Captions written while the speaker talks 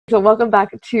So welcome back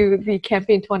to the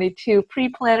Campaign 22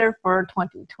 pre-planner for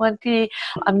 2020.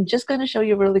 I'm just going to show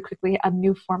you really quickly a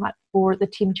new format for the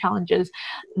team challenges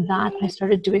that I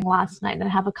started doing last night, and I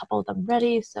have a couple of them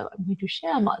ready, so I'm going to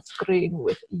share my screen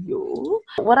with you.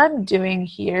 What I'm doing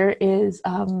here is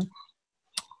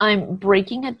I'm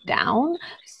breaking it down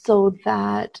so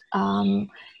that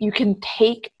you can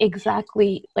take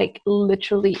exactly, like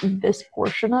literally this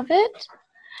portion of it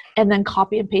and then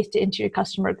copy and paste it into your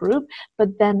customer group, but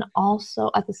then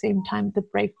also at the same time the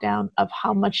breakdown of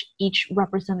how much each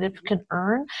representative can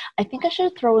earn. I think I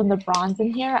should throw in the bronze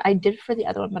in here. I did for the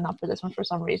other one, but not for this one for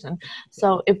some reason.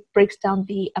 So it breaks down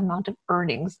the amount of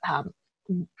earnings,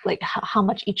 like how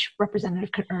much each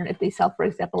representative can earn if they sell, for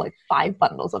example, like 5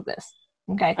 bundles of this.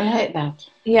 Okay. I like that.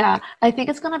 Yeah, I think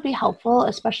it's going to be helpful,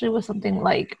 especially with something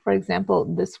like, for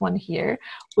example, this one here,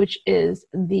 which is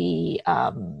the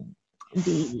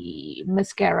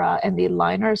mascara and the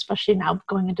liner. Especially now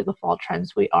going into the fall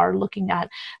trends, we are looking at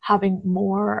having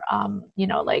more you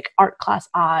know, like art class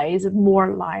eyes,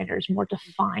 more liners, more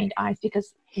defined eyes,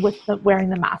 because with wearing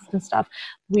the mask and stuff,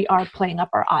 we are playing up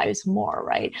our eyes more,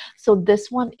 right? So this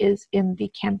one is in the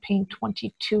Campaign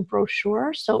 22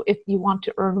 brochure, so if you want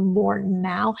to earn more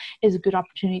now is a good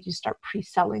opportunity to start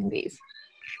pre-selling these.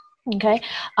 Okay,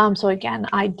 so again,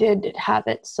 I did have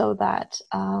it so that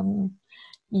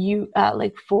you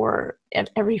like for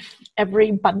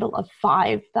every bundle of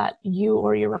 5 that you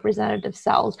or your representative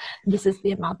sells, this is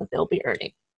the amount that they'll be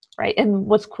earning, right? And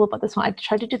what's cool about this one, I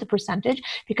tried to do the percentage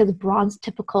because bronze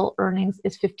typical earnings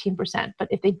is 15%, but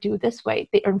if they do this way,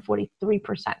 they earn 43%.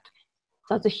 So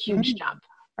that's a huge jump,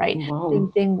 right? Wow.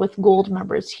 Same thing with gold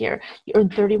members here. You earn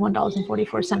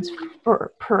 $31.44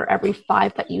 per every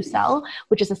 5 that you sell,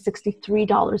 which is a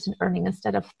 $63 in earning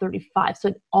instead of 35. So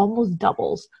it almost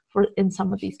doubles for in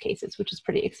some of these cases, which is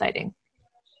pretty exciting.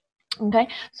 Okay,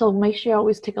 so make sure you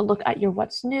always take a look at your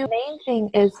what's new. The main thing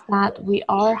is that we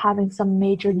are having some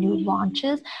major new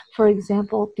launches. For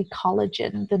example, the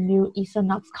collagen, the new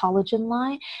AXSWRTJQ collagen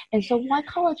line. And so why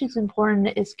collagen is important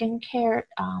is skincare.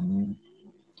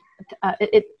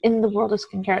 In the world of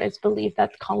skincare, it's believed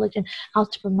that collagen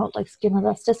helps to promote like skin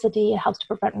elasticity, it helps to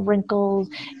prevent wrinkles,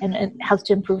 and it helps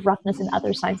to improve roughness and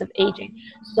other signs of aging.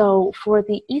 So for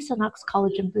the AXSWRTJQ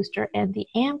collagen booster and the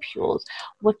ampules,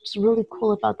 what's really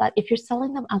cool about that, if you're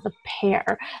selling them as a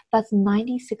pair, that's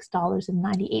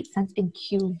 $96.98 in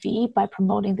QV by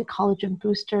promoting the collagen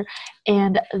booster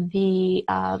and the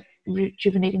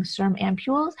rejuvenating serum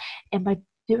ampules. And by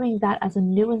doing that as a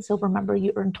new and silver member,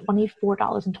 you earn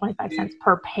 $24.25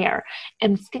 per pair.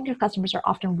 And skincare customers are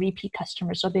often repeat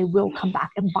customers, so they will come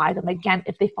back and buy them again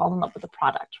if they fall in love with the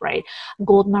product, right?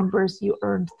 Gold members, you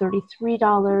earn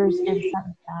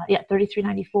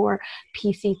 $33.94,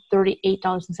 PC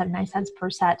 $38.79 per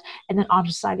set, and then Honor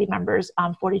Society members,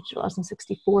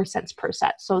 $42.64 per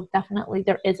set. So definitely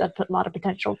there is a lot of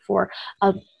potential for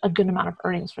a good amount of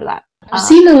earnings for that. I've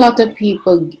seen a lot of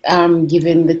people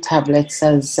giving the tablets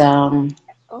as samples.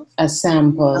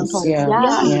 Yeah.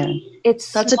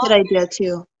 That's a good idea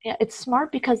too. Yeah, it's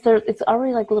smart because it's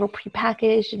already like a little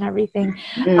prepackaged and everything.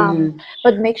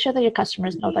 But make sure that your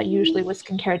customers know that usually with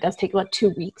skincare, it does take about 2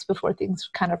 weeks before things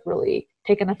kind of really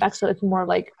take an effect. So it's more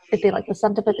like if they like the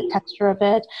scent of it, the texture of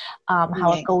it,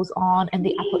 how it goes on, and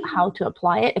how to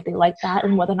apply it, if they like that,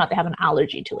 and whether or not they have an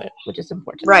allergy to it, which is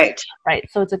important. Right. Right.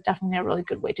 So it's definitely a really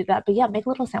good way to do that. But yeah, make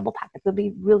little sample packets. It'll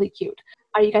be really cute.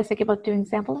 Are you guys thinking about doing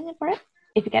sampling for it?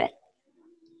 If you get it?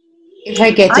 If I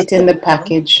get it in the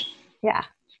package. Yeah.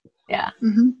 Yeah.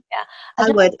 Yeah.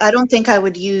 I would. I don't think I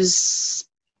would use,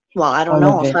 well, I don't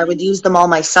know if I would use them all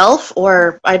myself,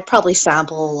 or I'd probably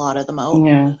sample a lot of them out.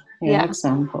 Yeah.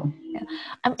 Example. Yeah.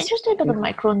 I'm interested in the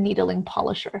micro needling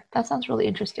polisher. That sounds really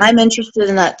interesting. I'm interested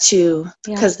in that too,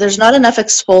 because there's not enough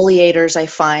exfoliators, I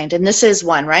find, and this is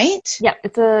one, right? Yeah,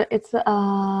 it's a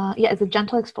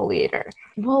gentle exfoliator.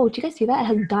 Whoa, do you guys see that? It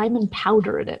has diamond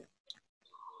powder in it.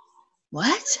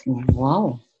 What?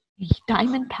 Wow.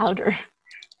 Diamond powder.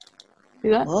 See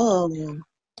that? Whoa.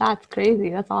 That's crazy.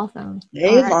 That's awesome.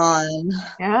 Avon. Right.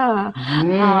 Yeah.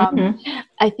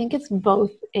 I think it's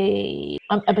both a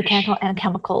mechanical and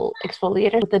chemical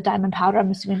exfoliator. With the diamond powder,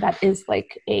 I'm assuming that is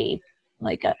like an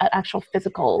actual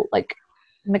physical, like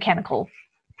mechanical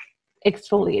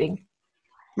exfoliating.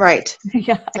 Right.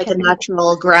 Yeah. Like a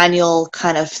natural granule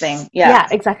kind of thing. Yeah,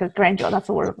 exactly. Granule. That's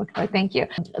the word I'm looking for. Thank you.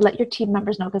 Let your team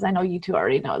members know, because I know you two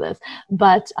already know this,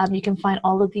 but you can find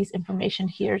all of these information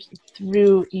here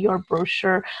through your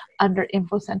brochure under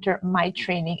Info Center, My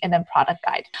Training, and then Product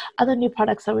Guide. Other new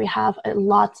products that we have,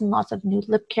 lots and lots of new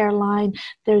lip care line.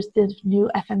 There's the new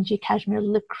FMG Cashmere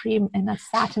Lip Cream in a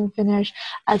satin finish,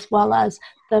 as well as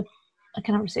the I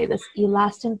can never say this,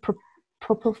 elastin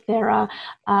propulsera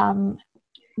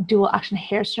dual action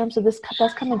hair serum. So this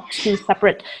does come in 2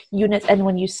 separate units, and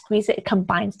when you squeeze it, it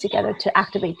combines together to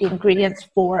activate the ingredients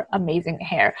for amazing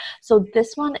hair. So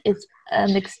this one is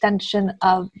an extension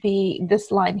of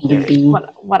this line here, is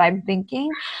what I'm thinking.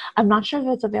 I'm not sure if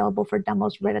it's available for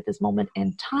demos right at this moment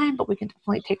in time, but we can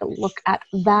definitely take a look at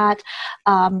that.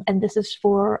 And this is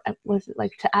for, was it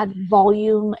like to add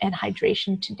volume and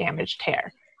hydration to damaged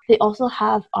hair. They also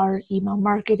have our email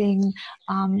marketing,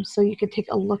 so you can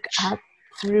take a look at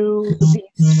through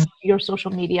your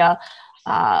social media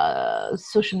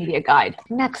guide.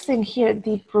 Next thing here,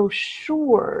 the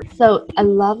brochure. So I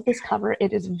love this cover.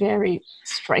 It is very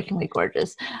strikingly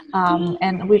gorgeous.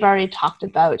 And we've already talked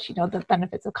about, you know, the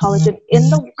benefits of collagen. In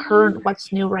the current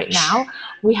what's new right now,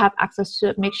 we have access to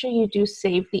it. Make sure you do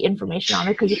save the information on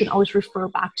it, because you can always refer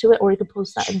back to it, or you can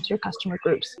post that into your customer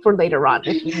groups for later on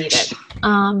if you need it.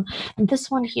 And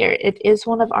this one here, it is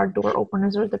one of our door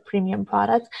openers, or the premium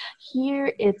products.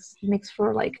 Here it makes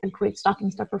for like a great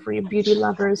stocking stuffer for your beauty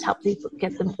lovers, help you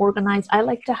get them organized. I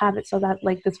like to have it so that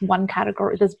like this one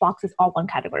category, this box is all one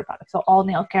category product. So all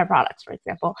nail care products, for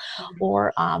example,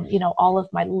 or you know, all of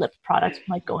my lip products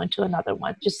might go into another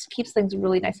one. Just keeps things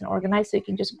really nice and organized, so you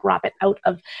can just grab it out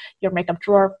of your makeup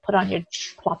drawer,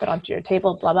 plop it onto your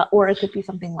table, blah blah. Or it could be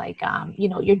something like you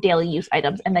know, your daily use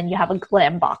items, and then you have a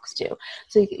glam box too.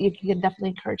 So you can definitely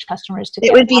encourage customers to.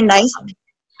 It would be nice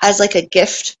as like a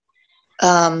gift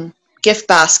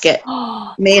basket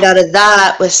made out of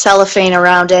that with cellophane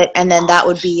around it, and then that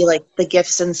would be like the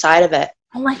gifts inside of it.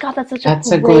 Oh my God, that's a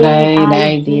good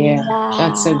idea.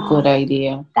 That's a good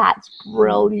idea. That's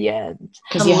brilliant.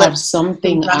 Because you have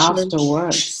something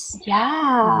afterwards.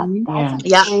 Yeah, that's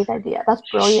a great idea. That's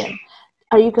brilliant.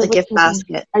 Are you good with gift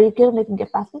basket? Are you good at making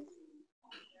gift baskets?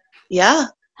 Yeah.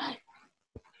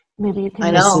 Maybe you can.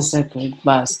 I know. This is a good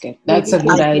basket. That's a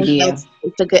good idea.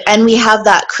 It's a good, and we have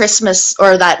that Christmas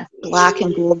or that black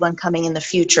and gold one coming in the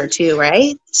future too,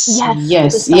 right?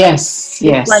 Yes.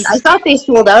 I thought they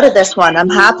sold out of this one. I'm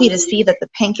happy to see that the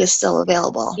pink is still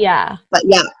available. Yeah. But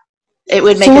yeah, it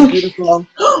would make it beautiful.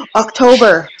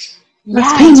 October.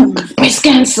 Yeah. Price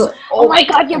cancel. Oh my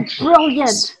God, you're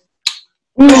brilliant.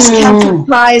 Cancel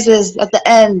prizes at the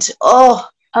end. Oh.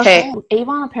 Okay.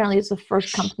 Avon apparently is the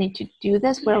first company to do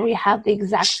this, where we have the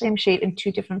exact same shade in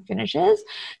 2 different finishes.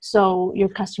 So your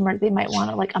customer, they might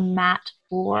want like a matte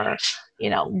for, you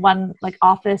know, one like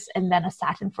office, and then a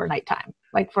satin for nighttime,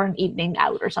 like for an evening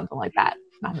out or something like that.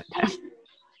 Not nighttime,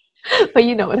 but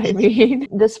you know what I mean.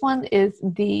 This one is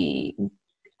the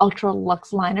Ultra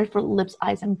Luxe Liner for lips,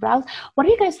 eyes, and brows. What are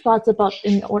you guys' thoughts about,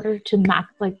 in order to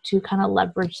to kind of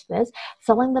leverage this,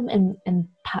 selling them in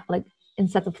like in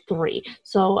sets of 3?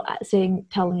 So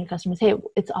telling your customers, hey,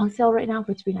 it's on sale right now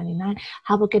for $3.99.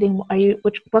 How about getting,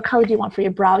 what color do you want for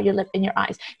your brow, your lip, and your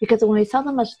eyes? Because when we sell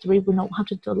them as 3, we don't have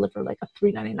to deliver like a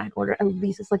 $3.99 order. At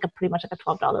least it's like pretty much like a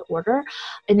 $12 order.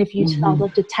 And if you sell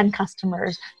them to 10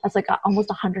 customers, that's like almost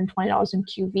 $120 in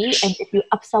QV. And if you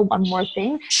upsell one more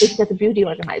thing, they can get the beauty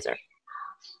organizer,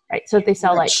 right? So if they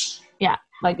sell like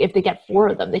if they get 4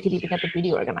 of them, they could even get the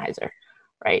beauty organizer.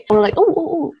 Right? Or like,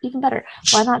 oh, even better.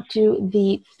 Why not do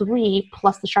the 3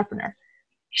 plus the sharpener?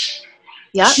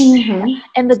 Yeah.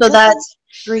 And so that's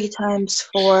 3 times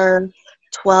 4,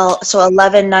 12. So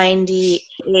 $11.98.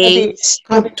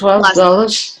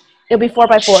 $12. It'll be 4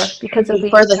 by 4 because it'll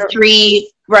be for the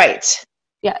 3. Right.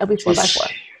 Yeah, it'll be 4 by 4.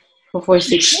 For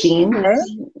 416.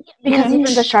 Because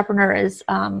even the sharpener is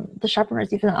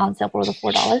even on sale for the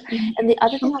 $4. And the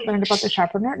other thing I learned about the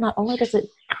sharpener, not only does it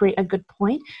create a good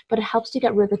point, but it helps to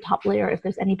get rid of the top layer if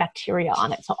there's any bacteria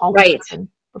on it. So always sharpen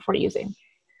before using.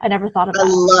 I never thought of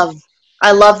that.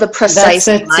 I love the precise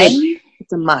line.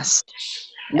 It's a must.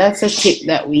 That's a tip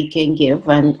that we can give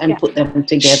and put them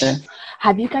together.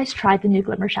 Have you guys tried the new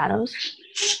Glimmer Shadows?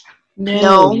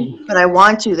 No, but I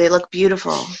want to. They look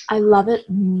beautiful. I love it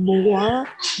more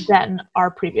than our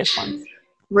previous ones.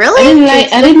 Really?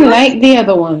 I didn't like the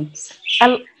other ones. I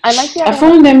like the other I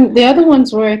found them. The other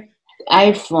ones were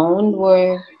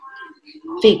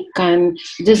thick and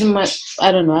doesn't much.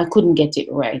 I don't know. I couldn't get it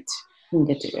right.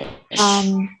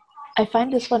 I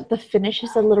find this one, the finish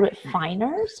is a little bit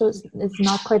finer, so it's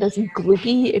not quite as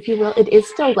gluey, if you will. It is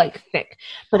still like thick,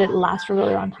 but it lasts for a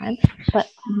really long time.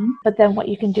 But then what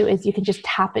you can do is you can just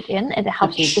tap it in, and it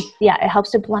helps. It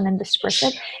helps to blend and disperse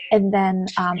it. And then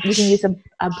you can use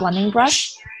a blending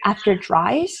brush after it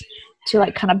dries to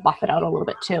like kind of buff it out a little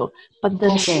bit too. But the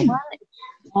one is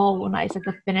so nice. Like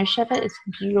the finish of it is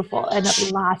beautiful, and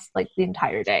it lasts like the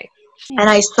entire day. And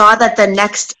I saw that the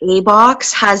next A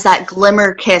box has that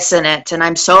Glimmer Kiss in it, and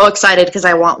I'm so excited because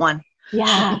I want one.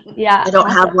 Yeah, yeah. I don't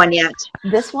have Awesome. one yet.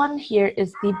 This one here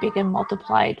is the Big and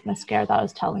Multiplied mascara that I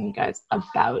was telling you guys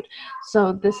about.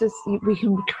 So this is, we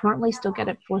can currently still get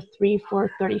it for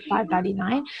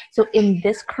 $35.99. So in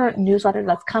this current newsletter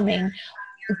that's coming,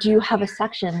 do you have a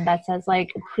section that says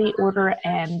like pre-order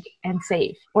and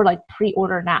save, or like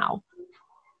pre-order now,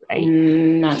 right?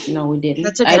 No, we didn't.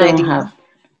 That's a I good don't idea. have.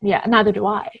 Yeah, neither do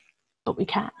I, but we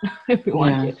can if we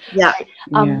want to. Yeah.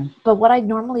 Yeah. But what I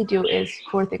normally do is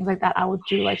for things like that, I would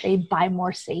do like a buy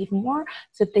more, save more.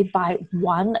 So if they buy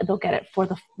one, they'll get it for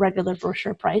the regular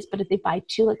brochure price. But if they buy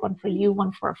two, like one for you,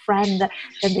 one for a friend, then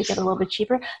they get a little bit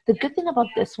cheaper. The good thing about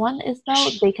this one is though,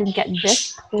 they can get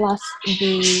this plus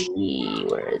the,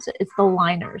 where is it? It's the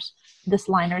liners. This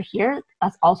liner here,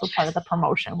 that's also part of the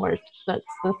promotion where it's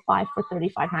the 5 for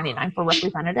 $35.99 for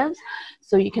representatives.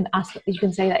 So you can ask, you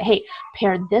can say that, hey,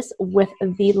 pair this with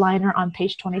the liner on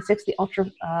page 26, the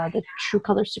the True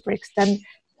Color Super Extend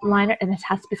liner, and it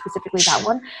has to be specifically that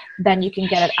one. Then you can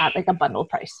get it at like a bundle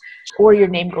price, or your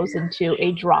name goes into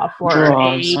a draw for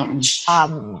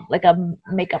like a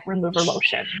makeup remover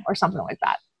lotion or something like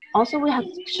that. Also, we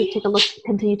should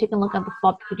continue taking a look at the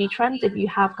fall beauty trends. If you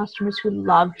have customers who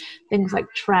love things like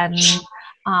trends,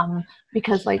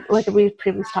 because like we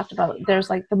previously talked about, there's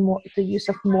like the use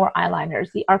of more eyeliners,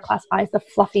 the art class eyes, the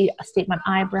fluffy statement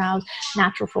eyebrows,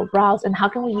 natural full brows, and how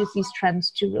can we use these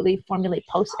trends to really formulate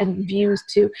posts and views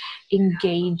to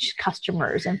engage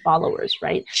customers and followers,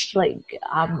 right? So like,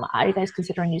 are you guys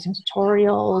considering using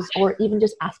tutorials or even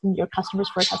just asking your customers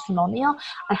for a testimonial?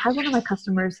 I had one of my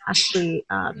customers actually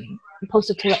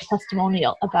posted a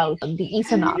testimonial about the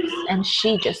Equinox, and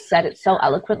she just said it so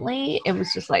eloquently. It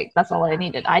was just like, that's all I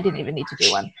needed. I didn't even need to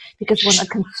do one, because when a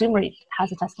consumer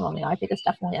has a testimonial, I think it's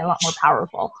definitely a lot more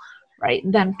powerful, right,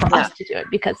 than for us to do it,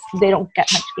 because they don't get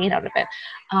much gain out of it.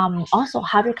 Also,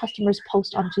 have your customers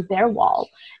post onto their wall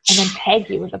and then tag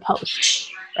you with a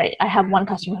post. Right, I have one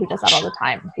customer who does that all the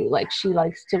time. Who she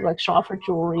likes to like show off her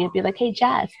jewelry and be like, "Hey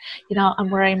Jess, you know, I'm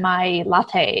wearing my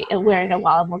latte and wearing it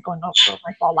while I'm going out for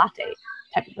my fall latte,"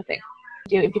 type of a thing.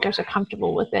 If you guys are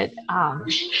comfortable with it,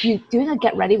 you doing a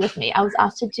get ready with me. I was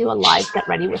asked to do a live get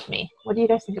ready with me. What do you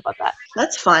guys think about that?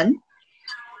 That's fun.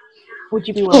 Would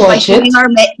you be willing? Like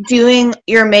doing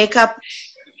your makeup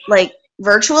like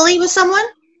virtually with someone?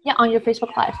 Yeah, on your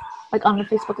Facebook Live. Like on the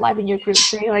Facebook Live in your group.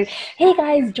 So you're like, hey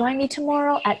guys, join me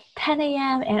tomorrow at 10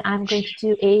 a.m. and I'm going to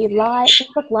do a live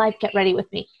Facebook Live, get ready with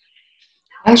me.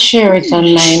 I'll share it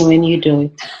online when you do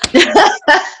it.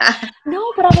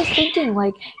 No, but I was thinking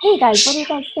like, hey guys, what do you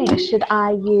guys think? Should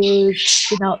I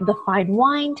use, you know, the fine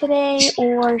wine today,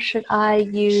 or should I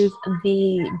use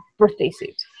the birthday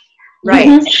suit?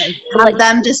 Right. Have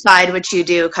them decide what you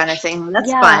do, kind of thing.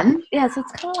 That's fun. Yeah, so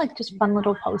it's kind of like just fun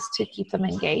little posts to keep them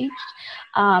engaged.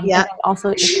 And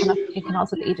also it can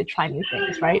also get you to try new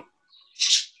things, right?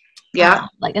 Yeah.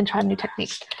 Like, and try new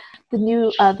techniques. The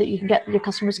new that you can get, your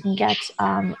customers can get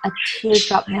a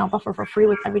teardrop nail buffer for free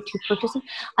with every 2 purchases.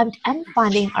 I'm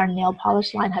finding our nail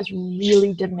polish line has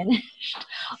really diminished.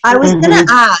 I was going to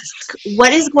ask,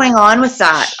 what is going on with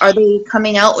that? Are they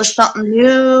coming out with something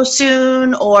new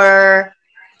soon, or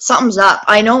something's up?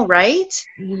 I know, right?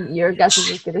 Your guess is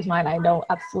as good as mine. I know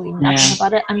absolutely nothing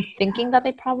about it. I'm thinking that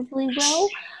they probably will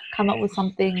come up with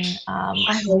something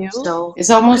new. So. It's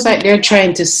almost like they're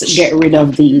trying to get rid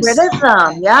of these. Rid of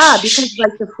them, yeah, because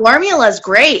like the formula is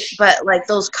great, but like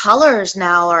those colors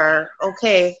now are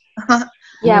okay.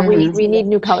 Yeah, we need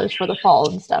new colors for the fall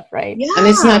and stuff, right? Yeah. And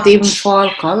it's not even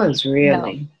fall colors,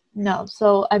 really. No.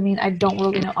 So, I mean, I don't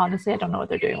really know. Honestly, I don't know what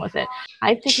they're doing with it.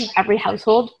 I think every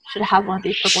household should have one of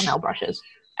these purple nail brushes.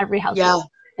 Every household.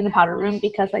 In the powder room,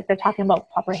 because like they're talking about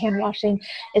proper hand washing.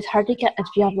 It's hard to get, if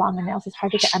you have longer nails, it's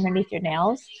hard to get underneath your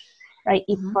nails, right?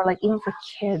 Even for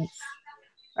kids,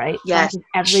 right? Yes. So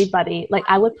everybody, like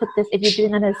I would put this, if you're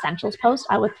doing an essentials post,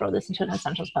 I would throw this into an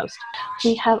essentials post.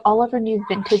 We have all of our new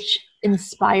vintage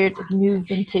inspired new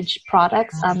vintage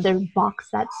products. They're box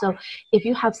sets. So if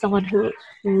you have someone who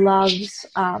loves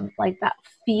like that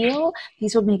feel,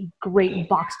 these will make great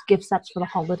boxed gift sets for the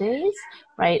holidays,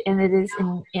 right? And it is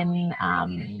in I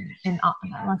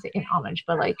won't say in homage,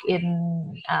 but like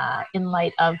in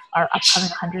light of our upcoming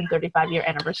 135-year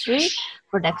anniversary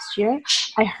for next year.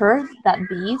 I heard that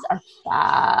these are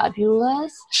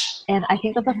fabulous, and I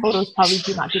think that the photos probably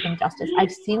do not do them justice.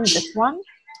 I've seen this one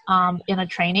in a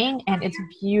training, and it's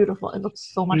beautiful. It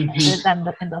looks so much better than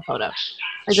in the photo.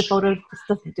 Like the photo just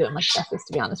doesn't do it much justice,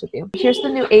 to be honest with you. Here's the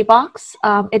new A box.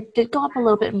 It did go up a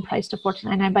little bit in price to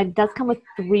 $14.99, but it does come with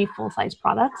 3 full-size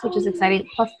products, which is exciting,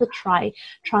 plus the trial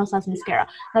size mascara.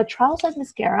 Now, trial size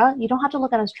mascara, you don't have to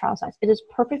look at it as trial size. It is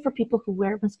perfect for people who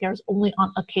wear mascaras only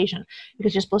on occasion,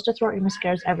 because you're supposed to throw out your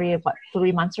mascaras every,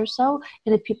 3 months or so.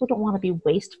 And if people don't want to be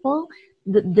wasteful,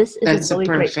 this is a really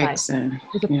great size.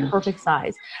 It's a perfect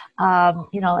size.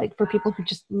 You know, like for people who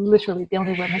just literally, they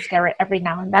only wear mascara every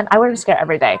now and then. I wear mascara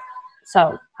every day.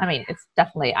 So, I mean, it's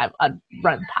definitely, I'd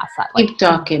run past that. Keep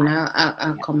talking.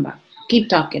 I'll come back. Keep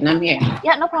talking. I'm here.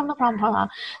 Yeah, no problem.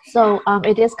 So,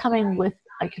 it is coming with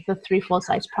like the 3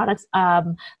 full-size products.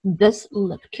 This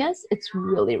lip kiss, it's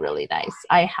really, really nice.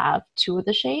 I have 2 of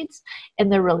the shades,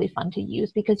 and they're really fun to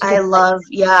use because I love,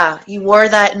 you wore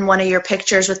that in one of your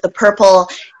pictures with the purple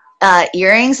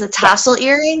earrings, the tassel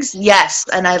earrings. Yes,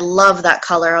 and I love that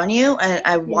color on you, and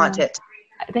I want it.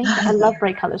 I love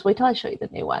bright colors. Wait till I show you the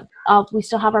new one. We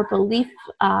still have our belief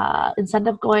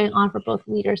incentive going on for both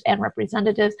leaders and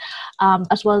representatives,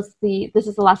 as well as this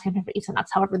is the last campaign for East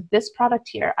Nuts. However, this product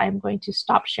here, I'm going to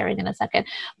stop sharing in a second,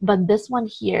 but this one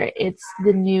here, it's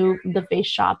the Face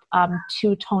Shop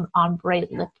two-tone ombre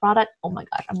lip product. Oh my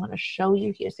gosh, I'm going to show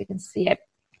you here so you can see it.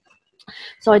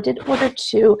 So I did order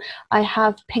 2. I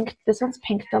have pink, this one's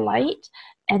Pink Delight,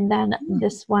 and then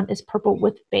this one is purple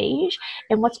with beige.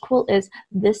 And what's cool is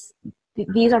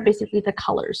these are basically the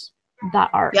colors that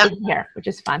are in here, which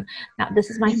is fun. Now, this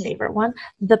is my favorite one,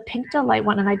 the Pink Delight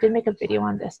one, and I did make a video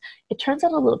on this. It turns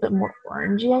out a little bit more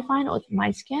orangey, I find, with my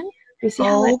skin. You see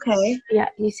how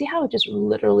you see how it just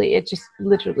literally,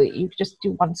 you just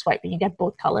do one swipe and you get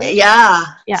both colors. Yeah,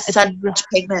 it's such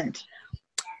pigment.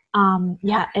 And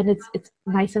it's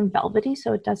nice and velvety,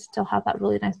 so it does still have that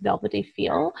really nice velvety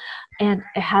feel, and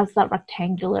it has that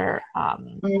rectangular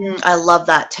I love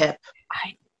that tip.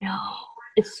 I know,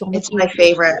 it's so much it's my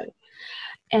favorite.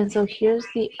 And so here's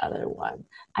the other one.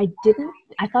 I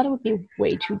thought it would be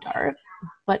way too dark,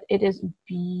 but it is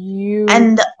beautiful.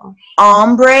 And the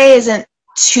ombre isn't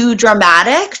too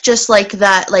dramatic, just like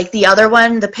that, like the other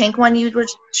one, the pink one you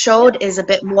showed is a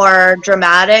bit more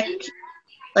dramatic.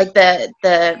 Like the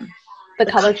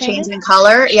color change in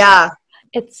color,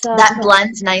 it's that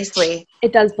blends nicely.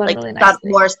 It does blend really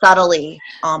nicely. More subtly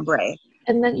ombre.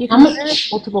 And then you can do it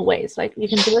multiple ways. Like you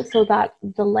can do it so that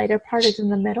the lighter part is in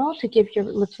the middle to give your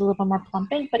lips a little bit more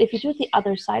plumping. But if you do it the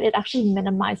other side, it actually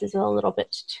minimizes it a little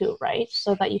bit too, right?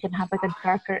 So that you can have like a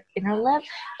darker inner lip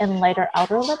and lighter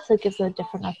outer lip, so it gives it a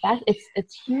different effect.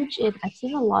 It's huge. I've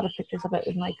seen a lot of pictures of it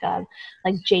in like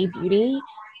J Beauty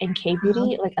and K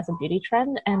Beauty, like as a beauty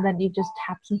trend, and then you just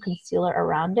tap some concealer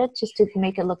around it just to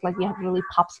make it look like you have really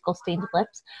popsicle stained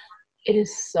lips. It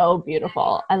is so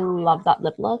beautiful. I love that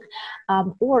lip look.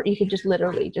 Or you can just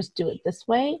literally just do it this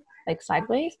way, like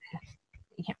sideways.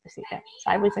 You can't see it.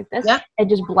 Sideways like this, and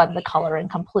just blend the color in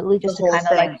completely, just to kind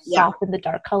of like soften the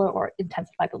dark color or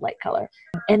intensify the light color.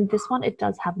 And this one, it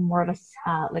does have more of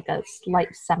a like a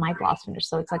slight semi-gloss finish,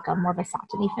 so it's like a more of a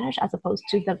satiny finish as opposed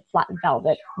to the flat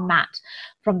velvet matte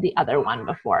from the other one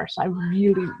before. So I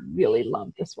really, really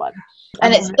love this one.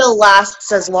 And it still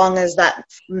lasts as long as that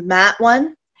matte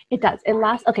one. It does. It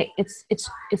lasts. Okay,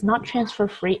 it's not transfer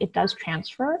free. It does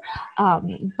transfer,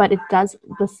 but it does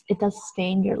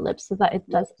stain your lips so that it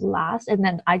does last. And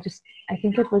then I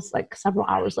think it was like several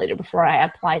hours later before I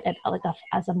applied it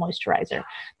as a moisturizer.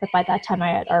 But by that time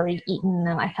I had already eaten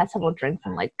and I had several drinks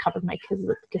and like covered my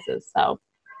kisses. So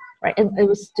and it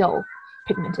was still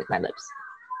pigmented my lips.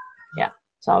 Yeah.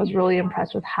 So I was really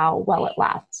impressed with how well it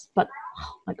lasts. But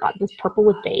oh my god, this purple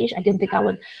with beige, I didn't think I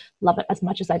would love it as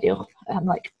much as I do. I'm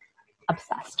like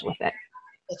obsessed with it.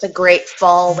 It's a great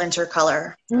fall winter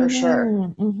color for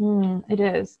sure. It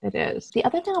is. The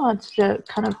other thing I want to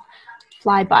kind of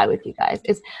fly by with you guys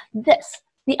is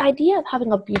the idea of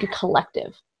having a beauty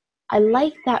collective. I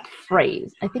like that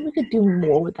phrase. I think we could do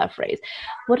more with that phrase.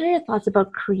 What are your thoughts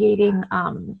about creating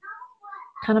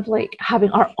kind of like having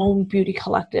our own beauty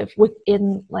collective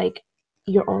within like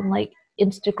your own like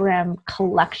Instagram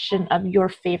collection of your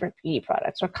favorite beauty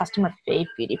products or customer fave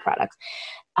beauty products,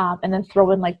 and then throw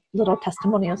in like little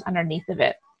testimonials underneath of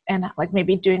it, and like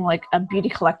maybe doing like a beauty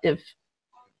collective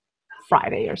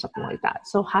Friday or something like that.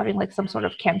 So having like some sort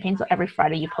of campaign, so every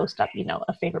Friday you post up,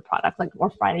 a favorite product, like,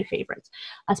 or Friday favorites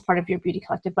as part of your beauty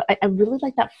collective. But I really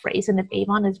like that phrase, and if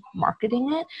Avon is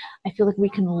marketing it, I feel like we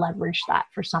can leverage that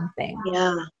for something.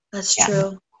 Yeah, that's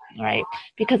true. Right,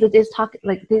 because it is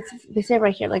like they say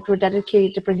right here, like we're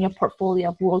dedicated to bringing a portfolio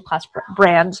of world-class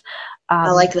brands. I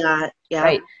like that. Yeah.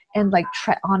 Right, and like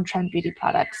on-trend beauty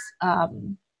products.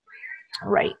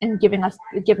 right, and giving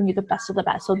you the best of the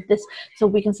best. So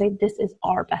we can say this is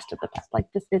our best of the best,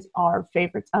 like this is our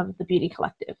favorites of the beauty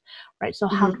collective, right? So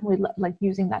how can we like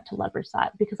using that to leverage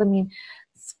that? Because I mean,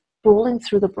 scrolling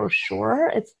through the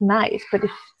brochure, it's nice, but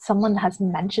if someone has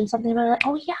mentioned something about it,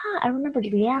 oh yeah, I remembered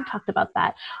Leanne talked about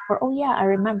that, or oh yeah, I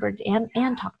remembered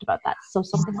Anne talked about that. So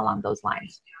something along those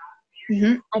lines,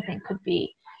 I think could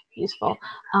be useful.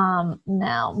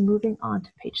 Now moving on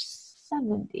to page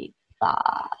 75,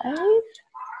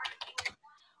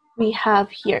 we have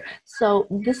here. So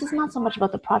this is not so much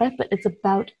about the product, but it's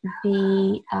about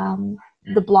the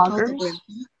bloggers.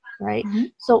 Right?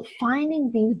 So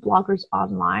finding these bloggers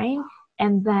online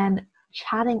and then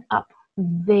chatting up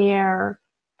their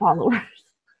followers.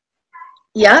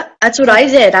 Yeah, that's what I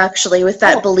did actually with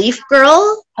that Belief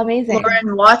girl. Amazing.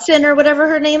 Lauren Watson or whatever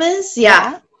her name is.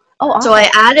 Yeah. Oh, awesome. So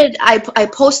I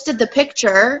posted the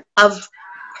picture of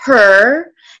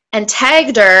her and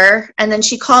tagged her, and then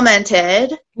she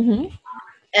commented.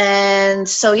 And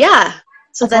so, yeah.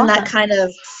 So that's then awesome. That kind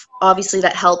of, obviously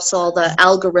that helps all the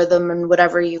algorithm and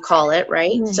whatever you call it,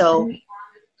 right? So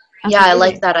yeah, I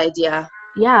like that idea.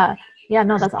 Yeah,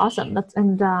 no, that's awesome.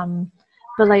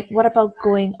 But like, what about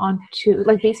going on to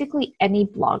like basically any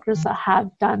bloggers that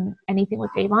have done anything with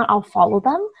Avon? I'll follow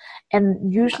them,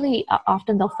 and usually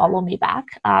often they'll follow me back.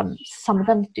 Some of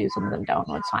them do, some of them don't.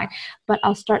 No, it's fine. But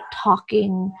I'll start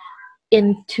talking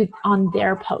on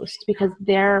their post, because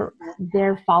their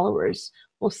followers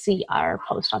will see our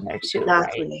post on there too.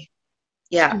 Exactly. Right?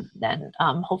 Yeah. And then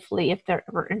hopefully if they're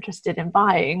ever interested in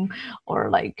buying or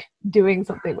like doing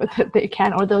something with it, they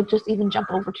can, or they'll just even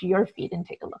jump over to your feed and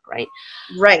take a look, right?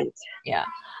 Right. Yeah.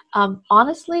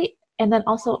 Honestly, and then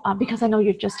also because I know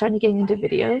you're just starting getting into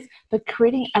videos, but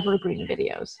creating evergreen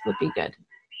videos would be good.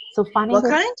 So finding what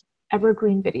kind?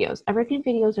 Evergreen videos. Evergreen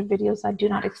videos are videos that do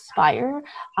not expire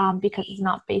because it's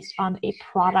not based on a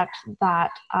product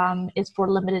that is for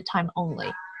limited time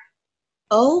only.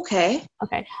 Okay.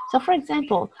 Okay. So for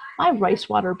example, my rice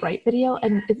water bright video,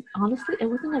 and honestly, it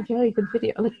wasn't a very good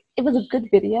video. Like, it was a good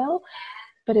video,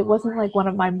 but it wasn't like one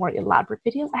of my more elaborate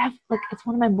videos. It's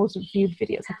one of my most viewed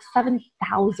videos, like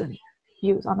 7,000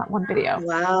 views on that one video.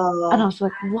 Wow. And I was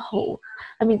like, whoa.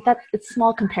 I mean, it's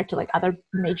small compared to like other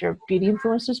major beauty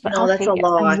influencers, but no, that's a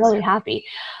lot. I'm really happy.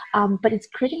 But it's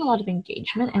creating a lot of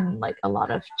engagement and like a lot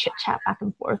of chit chat back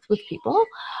and forth with people.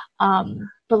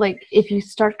 But like, if you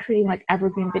start creating like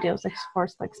evergreen videos like for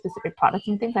like specific products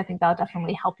and things, I think that'll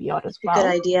definitely help you out as well. Good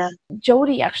idea.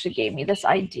 Jody actually gave me this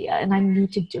idea, and I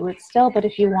need to do it still, but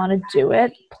if you want to do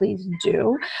it, please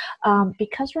do.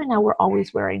 Because right now we're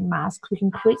always wearing masks, we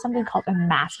can create something called a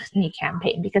Mask Me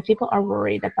campaign, because people are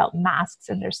worried about masks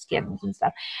and their skins and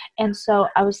stuff. And so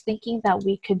I was thinking that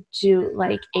we could do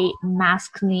like a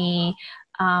Mask Me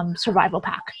survival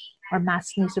pack, or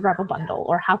mask knee survival bundle,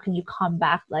 or how can you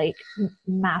combat like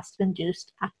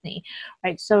mask-induced acne,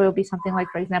 right? So it'll be something like,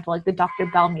 for example, like the Dr.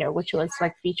 Belmere, which was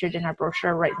like featured in our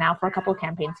brochure right now for a couple of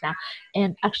campaigns now.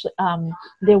 And actually,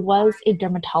 there was a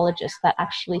dermatologist that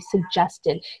actually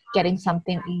suggested getting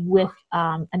something with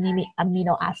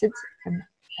amino acids. I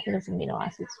think it's amino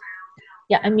acids.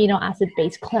 Yeah, amino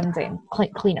acid-based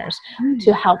cleaners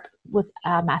to help with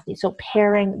acne. So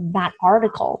pairing that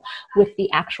article with the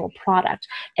actual product,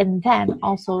 and then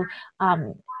also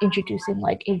introducing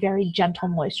like a very gentle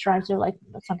moisturizer, like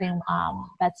something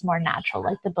that's more natural,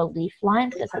 like the Belief line,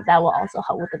 because that will also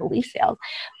help with the Belief sales.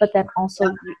 But then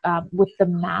also with the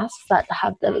masks that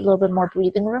have a little bit more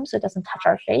breathing room, so it doesn't touch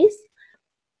our face.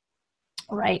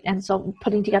 Right, and so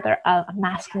putting together a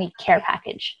Mask Me care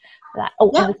package for that.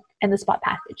 And the spot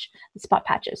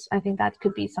patches. I think that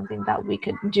could be something that we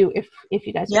could do if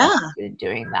you guys are interested in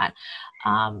doing that.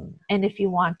 And if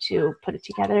you want to put it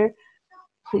together,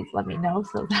 please let me know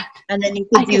so that. And then you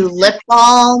could do lip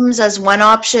balms as one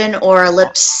option, or a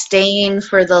lip stain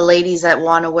for the ladies that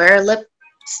want to wear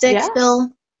lipstick still.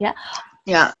 Yeah.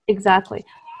 Yeah. Exactly.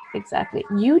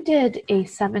 You did a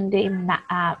 7-day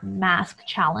mask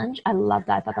challenge. I love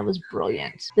that. I thought that was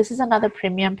brilliant. This is another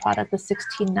premium product, the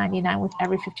 $16.99 with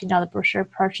every $15 brochure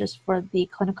purchase for the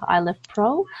Clinical Eye Lift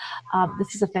Pro.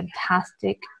 This is a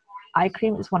fantastic eye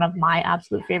cream. It's one of my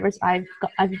absolute favorites. I've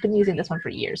been using this one for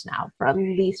years now, for at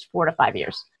least 4 to 5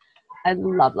 years. I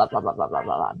love.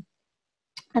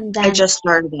 And then I just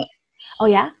started it. Oh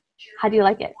yeah? How do you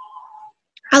like it?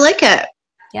 I like it.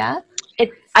 Yeah?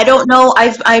 I don't know.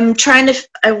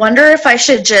 I wonder if I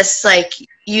should just like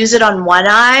use it on one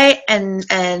eye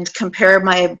and compare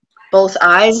my both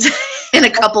eyes in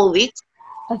a couple of weeks.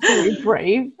 That's very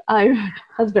brave.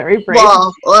 That's very brave.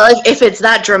 Well, if it's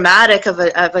that dramatic of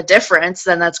a difference,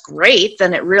 then that's great.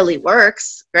 Then it really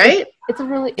works, right? It is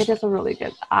a really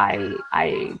good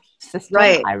eye system.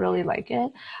 Right. I really like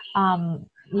it.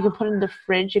 You can put it in the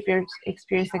fridge if you're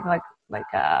experiencing like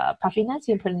puffiness.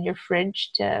 You can put it in your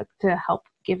fridge to help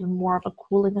give more of a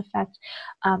cooling effect.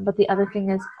 But the other thing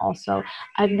is also,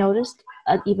 I've noticed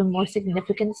an even more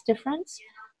significant difference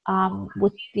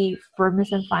with the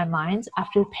firmness and fine lines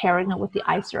after pairing it with the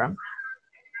eye serum.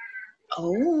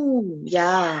 Oh,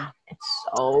 yeah. It's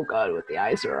so good with the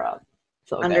eye serum.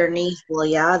 So underneath, well,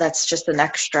 yeah, that's just an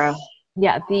extra.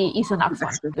 Yeah, the Equinox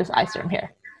one, this eye serum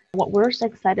here. What we're so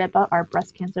excited about are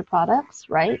breast cancer products,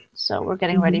 right? So we're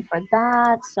getting ready for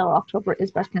that. So October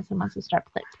is breast cancer month, so start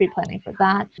pre-planning for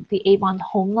that. The Avon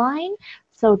home line.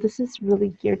 So this is really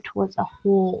geared towards a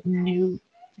whole new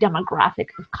demographic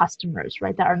of customers,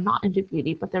 right? That are not into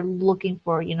beauty, but they're looking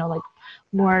for, you know, like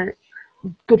more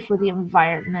good for the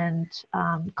environment,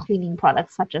 cleaning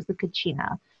products such as the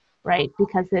Kachina, right?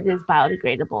 Because it is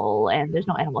biodegradable and there's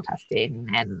no animal testing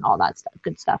and all that stuff,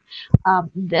 good stuff.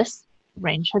 This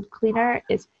range hood cleaner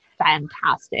is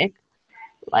fantastic,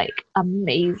 like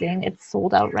amazing. It's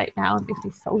sold out right now. It makes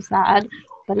me so sad,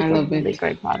 but it's a really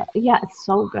great product. Yeah, it's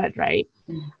so good, right?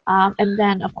 And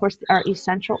then of course our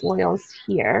essential oils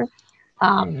here.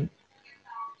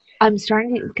 I'm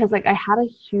starting to, because like I had a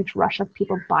huge rush of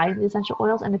people buying the essential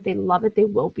oils, and if they love it, they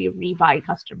will be rebuy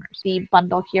customers. The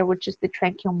bundle here, which is the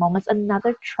Tranquil Moments,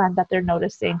 another trend that they're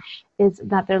noticing is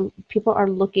that people are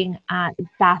looking at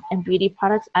bath and beauty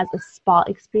products as a spa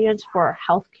experience for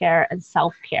healthcare and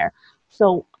self-care.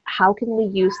 So how can we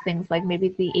use things like maybe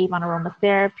the Avon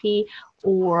aromatherapy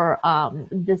or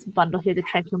this bundle here, the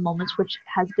Tranquil Moments, which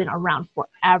has been around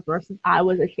forever since I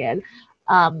was a kid.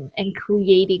 And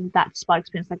creating that spa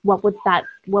experience, like what would that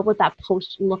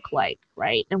post look like,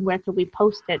 right? And where could we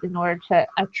post it in order to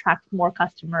attract more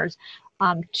customers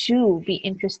to be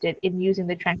interested in using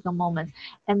the Tranquil Moments?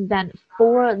 And then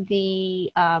for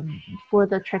the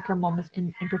Tranquil Moments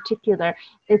in particular,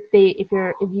 if you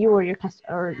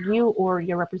or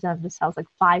your representative sells like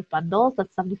 5 bundles,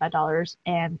 that's $75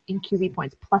 and in QV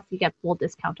points, plus you get full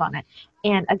discount on it.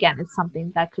 And again, it's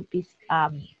something that could be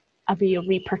a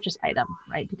repurchase item,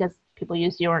 right? Because people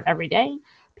use urine every day.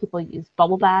 People use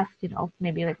bubble bath, you know,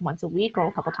 maybe like once a week or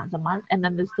a couple times a month. And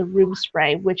then there's the room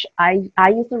spray, which I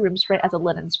use the room spray as a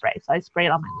linen spray. So I spray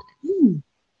it on my linen.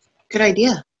 Good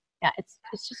idea. Yeah, it's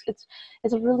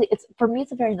for me,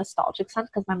 it's a very nostalgic scent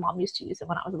because my mom used to use it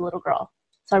when I was a little girl.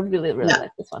 So I really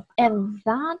like this one. And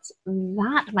that,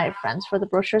 my friends, for the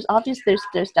brochures. Obviously,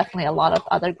 there's definitely a lot of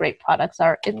other great products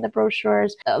are in the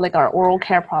brochures, like our oral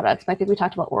care products. I think we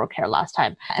talked about oral care last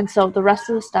time. And so the rest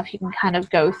of the stuff you can kind of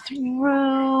go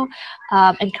through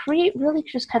and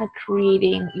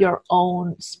creating your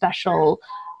own special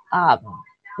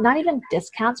not even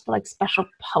discounts, but like special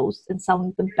posts and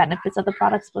selling the benefits of the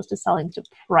products, opposed to selling the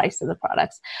price of the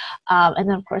products. And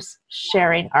then of course,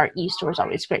 sharing our e-store is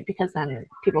always great because then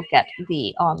people get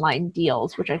the online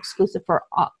deals, which are exclusive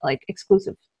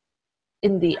exclusive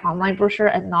in the online brochure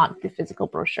and not the physical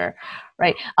brochure,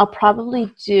 right? I'll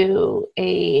probably do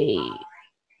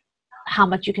how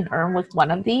much you can earn with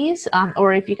one of these,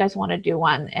 or if you guys want to do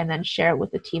one and then share it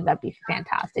with the team, that'd be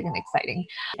fantastic and exciting.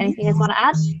 Anything you guys want to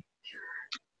add?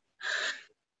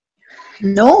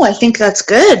 No, I think that's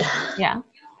good. Yeah.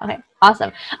 Okay.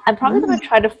 Awesome. I'm probably going to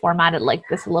try to format it like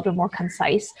this, a little bit more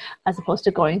concise, as opposed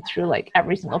to going through like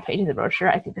every single page of the brochure.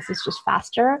 I think this is just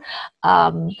faster.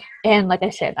 And like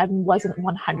I said, I wasn't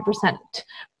 100%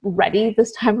 ready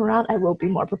this time around. I will be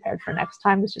more prepared for next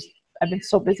time. It's just, I've been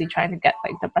so busy trying to get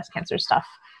like the breast cancer stuff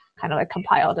kind of like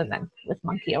compiled, and then with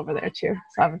Monkey over there too.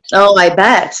 So I'm I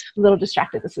bet. A little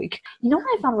distracted this week. You know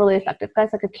what I found really effective, guys?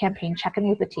 Like a campaign check-in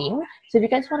with the team. So if you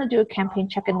guys want to do a campaign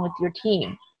check-in with your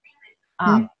team,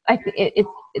 I think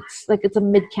it's a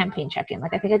mid-campaign check-in.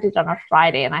 Like I think I did it on a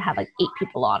Friday and I had like 8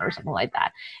 people on or something like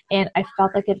that. And I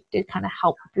felt like it did kind of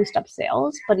help boost up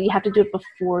sales, but you have to do it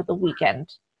before the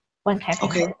weekend when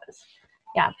campaign is.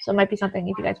 Yeah, so it might be something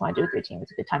if you guys want to do with your team.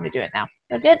 It's a good time to do it now.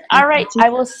 So good. All right. I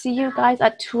will see you guys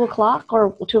at 2 o'clock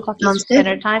or 2 o'clock Eastern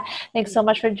Standard Time. Thanks so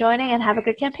much for joining and have a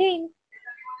good campaign.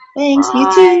 Thanks. Bye.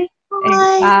 You too. Bye.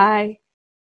 Thanks, bye.